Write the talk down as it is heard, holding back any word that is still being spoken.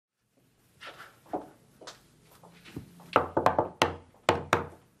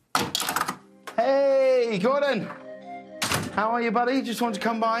Hey, Gordon. How are you, buddy? Just wanted to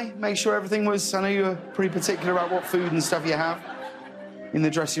come by, make sure everything was... I know you were pretty particular about what food and stuff you have in the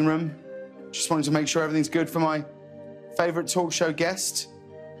dressing room. Just wanted to make sure everything's good for my favourite talk show guest.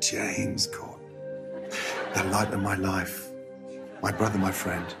 James Corden. The light of my life. My brother, my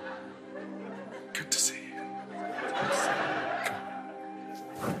friend. Good to see you. Good to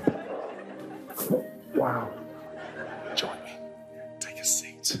see you. Wow. Join me. Take a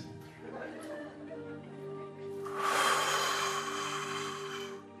seat.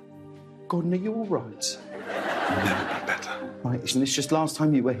 Gordon, are you all right? Never be better. Right, isn't this just last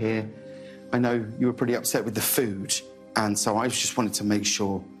time you were here? I know you were pretty upset with the food, and so I just wanted to make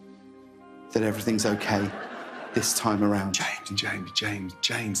sure that everything's okay this time around.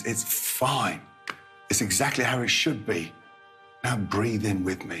 James, it's fine. It's exactly how it should be. Now breathe in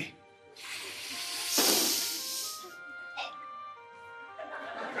with me.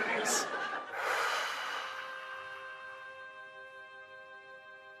 Release.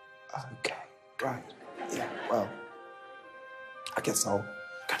 Okay, right. Yeah, well, I guess I'll...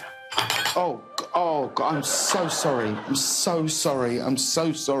 Oh, God, I'm so sorry. I'm so sorry. I'm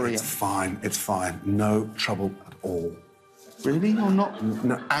so sorry. It's fine. No trouble at all. Really? You're not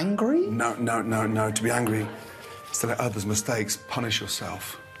angry? No. To be angry is to let others' mistakes punish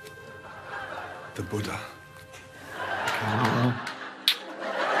yourself. The Buddha.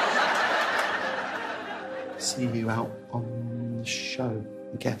 See you out on the show,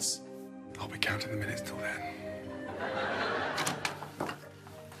 I guess. I'll be counting the minutes till then.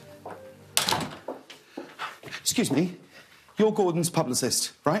 Excuse me, you're Gordon's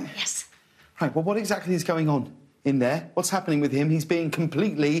publicist, right? Yes. Right, well, what exactly is going on in there? What's happening with him? He's being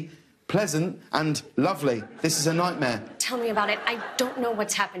completely pleasant and lovely. This is a nightmare. Tell me about it. I don't know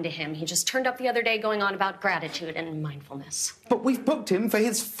what's happened to him. He just turned up the other day going on about gratitude and mindfulness. But we've booked him for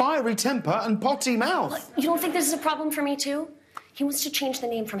his fiery temper and potty mouth. What? You don't think this is a problem for me, too? He wants to change the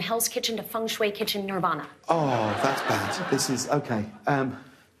name from Hell's Kitchen to Feng Shui Kitchen Nirvana. Oh, that's bad. This is... OK. Do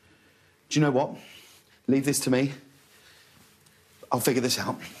you know what? Leave this to me. I'll figure this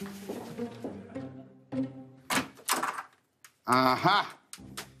out. Aha!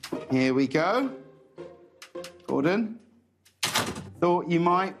 Here we go. Gordon, thought you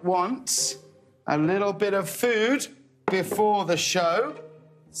might want a little bit of food before the show,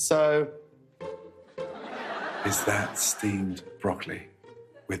 so... Is that steamed broccoli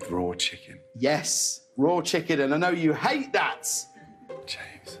with raw chicken? Yes, raw chicken, and I know you hate that.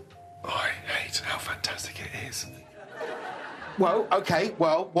 James, I hate how fantastic it is. Well, OK,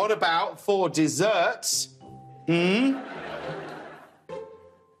 well, what about for dessert?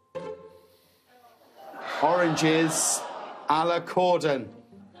 Oranges a la Corden.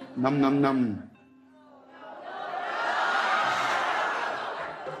 Num, num, num.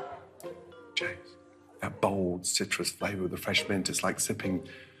 James, that bold citrus flavour with the fresh mint, it's like sipping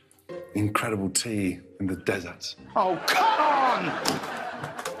incredible tea in the desert. Oh, come on!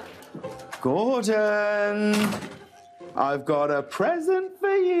 Gordon, I've got a present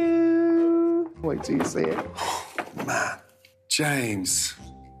for you. Wait till you see it. Man, James.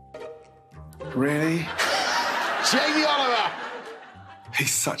 Really? Jamie Oliver!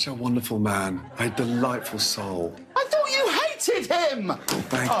 He's such a wonderful man, a delightful soul. I thought you hated him!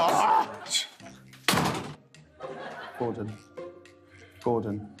 Thank you so much.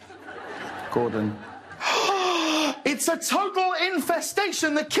 Gordon. It's a total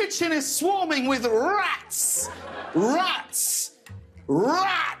infestation. The kitchen is swarming with rats. Rats.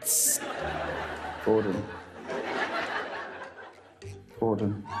 Gordon.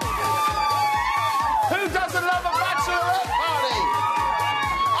 Who doesn't love a bachelorette party?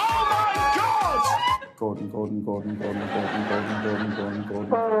 Oh, my God! Gordon.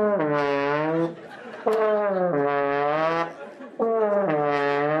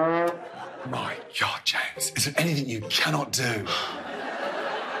 My God, James, is there anything you cannot do?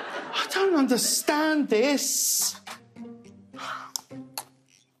 I don't understand this.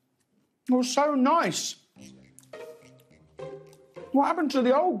 You're so nice. What happened to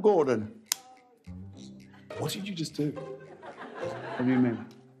the old Gordon? What did you just do? What do you mean?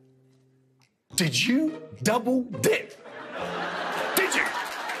 Did you double dip? Did you?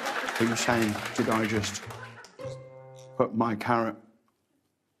 Are you saying, did I just put my carrot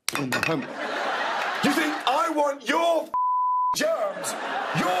in the hump? You think I want your germs,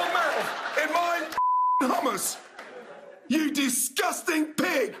 your mouth, in my hummus? You disgusting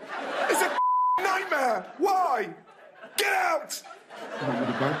pig! It's a nightmare! Why? Get out! You want me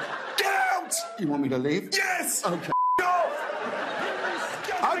to go? Get out! You want me to leave? Yes! Okay. Off!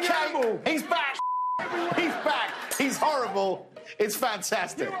 Okay, he's back! He's back! He's horrible! It's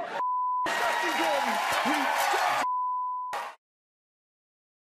fantastic. Gordon, we